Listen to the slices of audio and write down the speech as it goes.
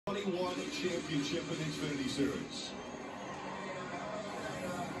only one championship in the Xfinity Series.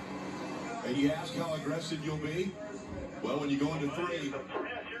 And you ask how aggressive you'll be? Well, when you go into 3. It's the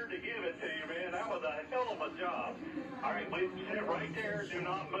pressure to give it to you, man. That was a hell of a job. All right, wait, sit right there. Do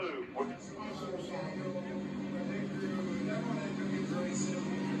not move.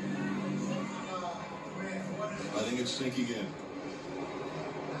 I think it's sinking in.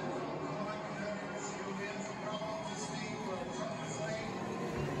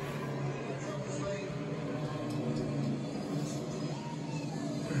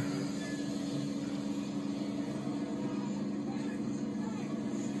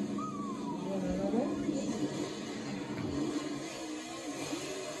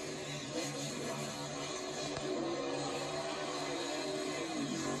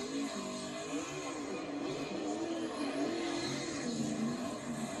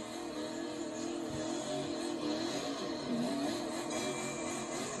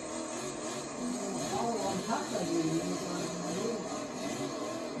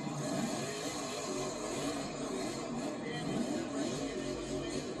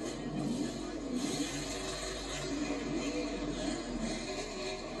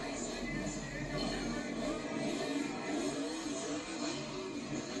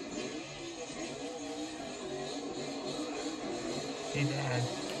 Hey, Dad.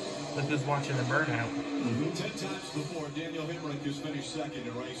 Look who's watching the burnout. 10 times before, Daniel Hemric has finished second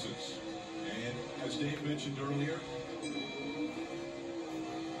in races. And as Dave mentioned earlier,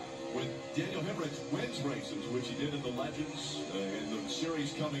 when Daniel Hemric wins races, which he did in the Legends in the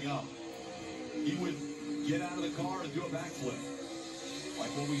series coming up, he would get out of the car and do a backflip, like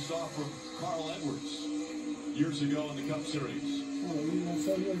what we saw from Carl Edwards years ago in the Cup Series.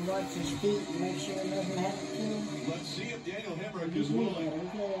 So you watch his feet and make sure nothing happens to him. Let's see if Daniel Hemric is willing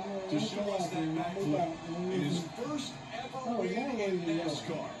to show us that backflip in his first ever win in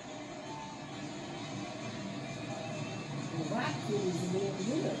NASCAR. The rock feet is a little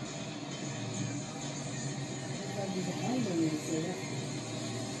good. Looks like he's a angle in there.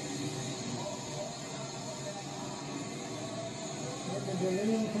 Let the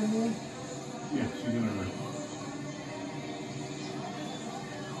Brazilian come in? Yeah, she's in there.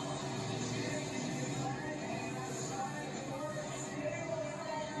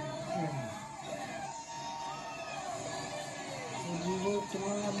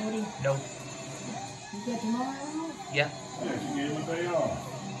 Tomorrow, buddy? Nope. You got tomorrow off? Yeah. Yeah, she gave him a day off.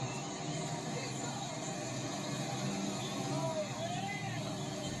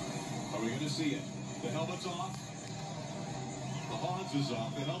 Are we going to see it? The helmet's off. The Hans is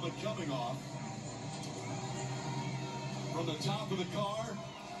off. The helmet coming off. From the top of the car,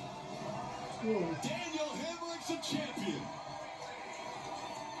 Daniel Hemric's a champion.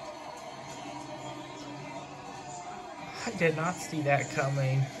 I did not see that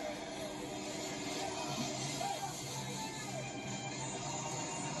coming.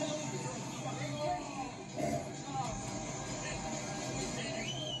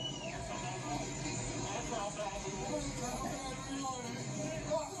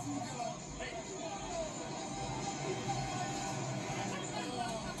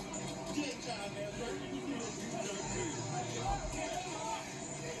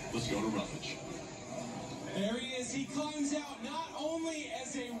 Let's go to Rutledge. There he is. He climbs out not only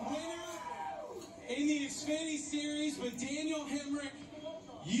as a winner in the Xfinity Series, but Daniel Hemric,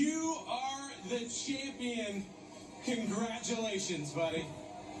 you are the champion. Congratulations, buddy.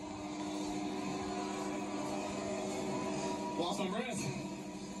 Lost my breath.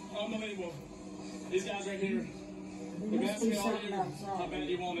 Unbelievable. These guys right here. They've been asking me all year how bad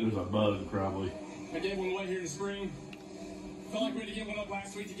you want it. There's a buzz, probably. I gave one away here in the spring. Felt like we had to get one up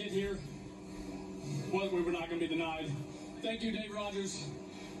last week to get here. Well, we were not going to be denied. Thank you, Dave Rogers,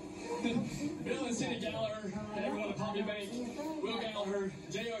 Bill and Cindy Gallagher, and everyone at Poppy Bank, Will Gallagher,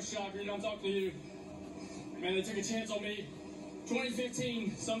 J.R. Shocker, I'm talking to you. Man, they took a chance on me.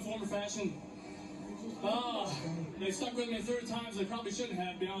 2015, some form or fashion. They stuck with me a third time, so they probably shouldn't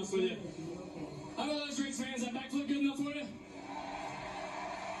have, to be honest with you. How about those Greeks fans? That backflip good enough for you?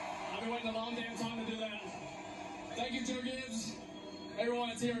 I've been waiting a long damn time to do that. Thank you, Joe Gibbs, everyone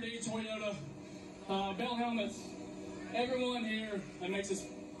at TRD, Toyota, Bell Helmets, everyone here that makes this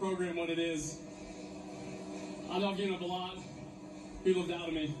program what it is. I know I've given up a lot. People have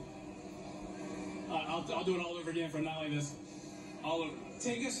doubted me. I'll do it all over again for a night like this. All over.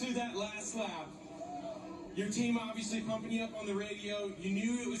 Take us through that last lap. Your team obviously pumping you up on the radio. You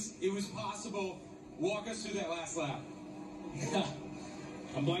knew it was possible. Walk us through that last lap.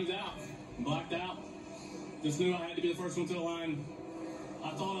 I'm blanked out. I'm blacked out. Just knew I had to be the first one to the line. I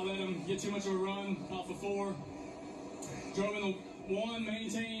thought I let him get too much of a run off of 4. Drove in the won,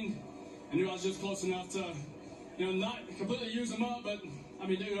 maintained. I knew I was just close enough to, not completely use them up, but, I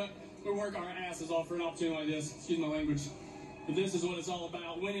mean, dude, we work our asses off for an opportunity like this. Excuse my language. But this is what it's all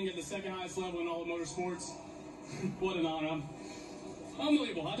about, winning at the second highest level in all of motorsports. What an honor.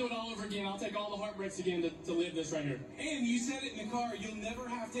 Unbelievable. I'll do it all over again. I'll take all the heartbreaks again to live this right here. And you said it in the car. You'll never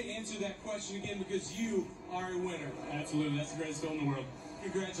have to answer that question again because you are a winner. Absolutely. That's the greatest goal in the world.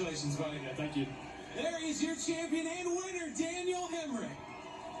 Congratulations, buddy. Yeah, thank you. There is your champion and winner, Daniel Hemric.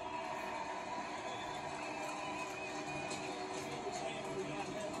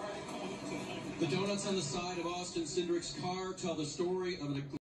 The donuts on the side of Austin Cindric's car tell the story of an